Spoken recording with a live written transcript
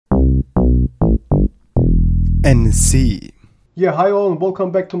NSC. Yeah, hi all and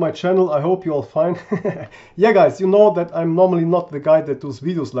welcome back to my channel. I hope you're all fine. Yeah guys, you know that I'm normally not the guy that does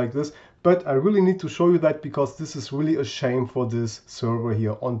videos like this, but I really need to show you that because this is really a shame for this server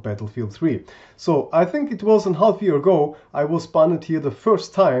here on Battlefield 3. So I think it was a half year ago I was banned here the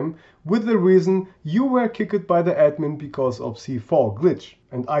first time with the reason you were kicked by the admin because of C4 glitch.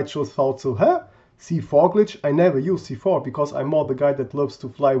 And I just thought, so huh? C4 glitch? I never use C4 because I'm more the guy that loves to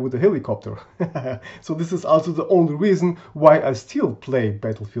fly with a helicopter. So this is also the only reason why I still play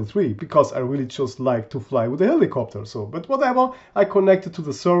Battlefield 3, because I really just like to fly with a helicopter. So, but whatever, I connected to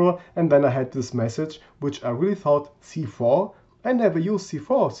the server and then I had this message, which I really thought, C4? I never use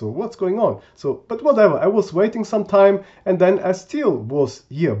C4, so what's going on? So, but whatever, I was waiting some time and then I still was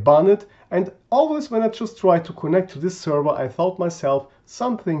here banned, and always when I just try to connect to this server, I thought myself,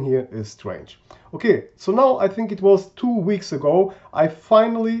 something here is strange. Okay, so now I think it was 2 weeks ago, I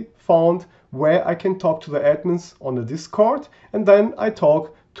finally found where I can talk to the admins on the Discord, and then I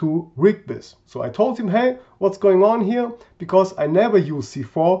talk to Rigbiz. So I told him, hey, what's going on here? Because I never use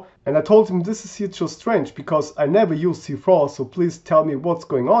C4, and I told him this is here just strange because I never use C4, so please tell me what's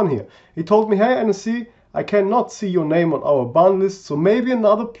going on here. He told me, hey NSC, I cannot see your name on our ban list, so maybe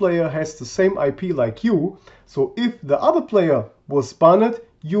another player has the same IP like you, so if the other player was banned,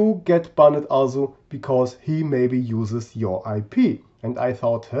 you get banned also because he maybe uses your IP. And I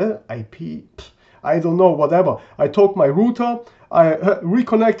thought, huh, IP? Pfft, I don't know, whatever. I took my router, I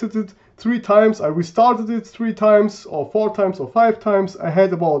reconnected it 3 times, I restarted it 3 times or 4 times or 5 times. I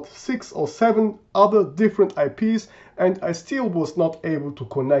had about 6 or 7 other different IPs and I still was not able to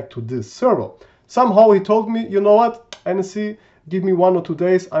connect to this server. Somehow he told me, you know what, NSC, give me 1 or 2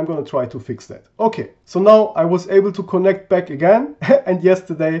 days, I'm gonna try to fix that. Okay, so now I was able to connect back again and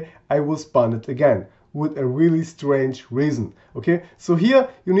yesterday I was banned again with a really strange reason. Okay, so here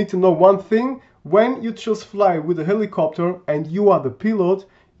you need to know one thing. When you just fly with a helicopter and you are the pilot,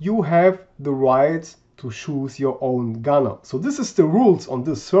 you have the right to choose your own gunner. So this is the rules on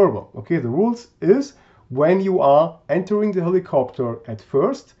this server. Okay, the rules is when you are entering the helicopter at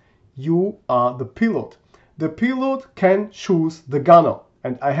first, you are the pilot. The pilot can choose the gunner.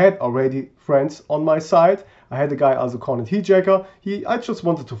 And I had already friends on my side. I had a guy also called Hijacker. I just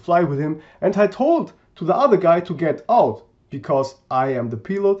wanted to fly with him and I told to the other guy to get out because I am the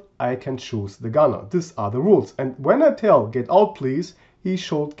pilot, I can choose the gunner. These are the rules. And when I tell get out please, he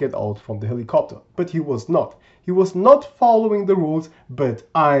should get out from the helicopter. But he was not. He was not following the rules, but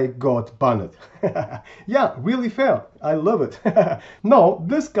I got banned. Yeah, really fair. I love it. Now,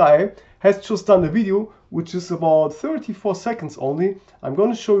 this guy has just done a video which is about 34 seconds only. I'm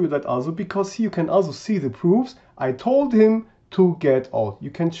going to show you that also because you can also see the proofs. I told him to get out.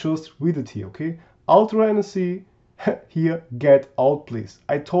 You can just read it here, okay? Ultra NSC, here, get out please.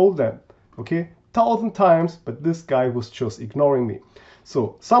 I told them, okay, 1,000 times, but this guy was just ignoring me.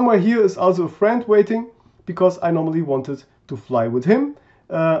 So somewhere here is also a friend waiting because I normally wanted to fly with him.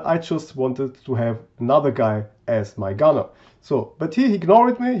 I just wanted to have another guy as my gunner. So, but he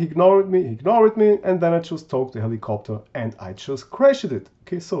ignored me, and then I just took the helicopter and I just crashed it.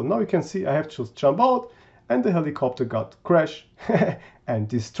 Okay, so now you can see I have just jump out and the helicopter got crashed and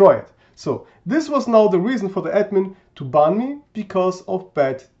destroyed. So this was now the reason for the admin to ban me because of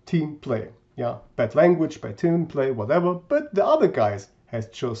bad team play. Yeah, bad language, bad team play, whatever. But the other guys has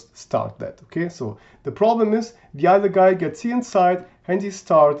just started that. Okay, so the problem is the other guy gets here inside and he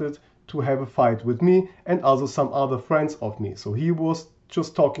started to have a fight with me and also some other friends of me. So he was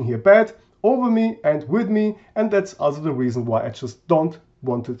just talking here bad over me and with me, and that's also the reason why I just don't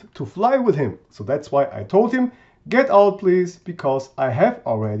wanted to fly with him. So that's why I told him, get out please, because I have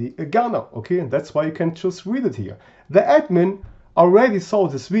already a gunner. Okay, and that's why you can just read it here. The admin already saw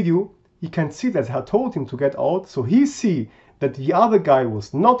this video. He can see that I told him to get out, so he see that the other guy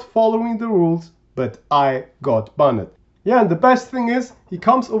was not following the rules, but I got banned. Yeah, and the best thing is, he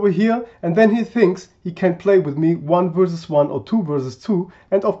comes over here and then he thinks he can play with me 1 versus 1 or 2 versus 2.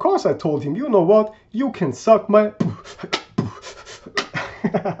 And of course I told him, you know what, you can suck my...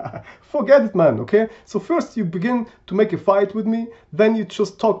 Forget it, man, okay? So first you begin to make a fight with me, then you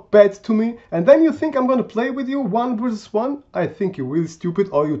just talk bad to me, and then you think I'm gonna play with you 1 versus 1? I think you're really stupid,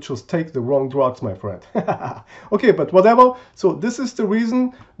 or you just take the wrong drugs, my friend. Okay, but whatever. So this is the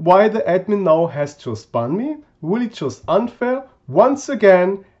reason why the admin now has just banned me. Really just unfair, once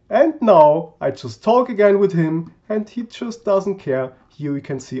again, and now I just talk again with him, and he just doesn't care. Here you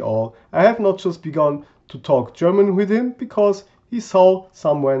can see all. I have not just begun to talk German with him, because he saw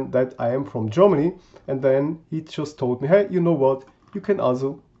someone that I am from Germany, and then he just told me, hey, you know what, you can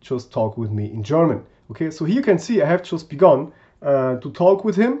also just talk with me in German. Okay, so here you can see I have just begun to talk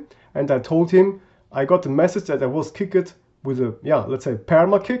with him, and I told him I got a message that I was kicked with a, yeah, let's say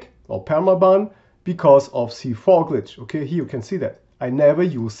perma kick or perma ban because of C4 glitch. Okay, here you can see that. I never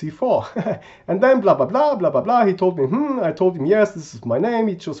use C4. And then blah, blah, blah, blah, blah, blah. He told me, I told him, yes, this is my name.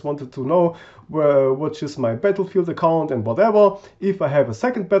 He just wanted to know which is my Battlefield account and whatever. If I have a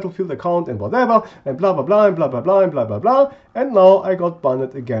second Battlefield account and whatever, and blah, blah, blah, and blah, blah, blah, and blah, blah, blah. And now I got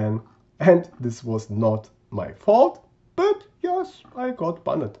banned again. And this was not my fault, but yes, I got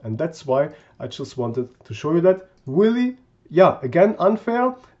banned. And that's why I just wanted to show you that. Really, yeah, again,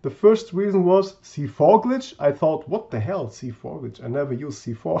 unfair. The first reason was C4 glitch. I thought, what the hell, C4 glitch? I never use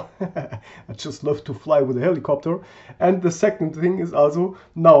C4. I just love to fly with a helicopter. And the second thing is also,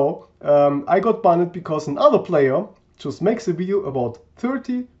 now I got banned because another player just makes a video about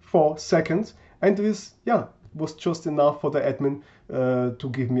 34 seconds. And this, yeah, was just enough for the admin to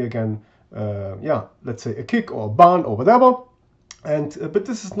give me again, yeah, let's say a kick or a ban or whatever. And but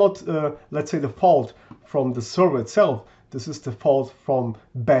this is not, let's say, the fault from the server itself. This is the fault from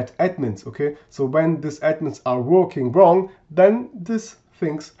bad admins, okay? So when these admins are working wrong, then these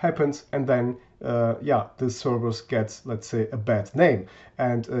things happens, and then, yeah, the servers gets, let's say, a bad name.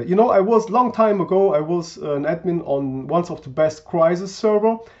 And, you know, I was long time ago, I was an admin on one of the best crisis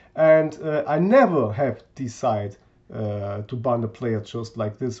server, and I never have decided to ban a player just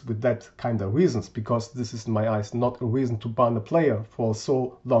like this with that kind of reasons, because this is in my eyes not a reason to ban a player for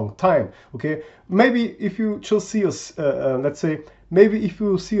so long time. Okay, maybe if you just see us, let's say, maybe if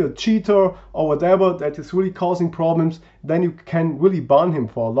you see a cheater or whatever that is really causing problems, then you can really ban him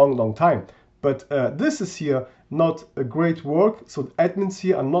for a long time. But this is here not a great work, so the admins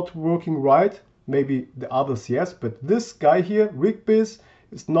here are not working right. Maybe the others, yes, but this guy here, Rigbiz,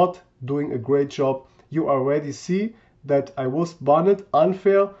 is not doing a great job. You already see that I was banned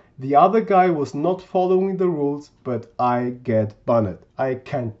unfair. The other guy was not following the rules, but I get banned. I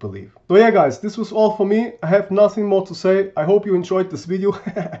can't believe. So yeah, guys, this was all for me. I have nothing more to say. I hope you enjoyed this video.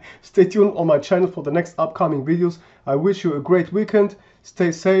 Stay tuned on my channel for the next upcoming videos. I wish you a great weekend.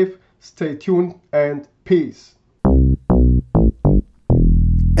 Stay safe, stay tuned, and peace.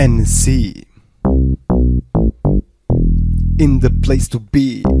 NSC in the place to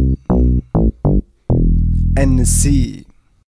be. NSC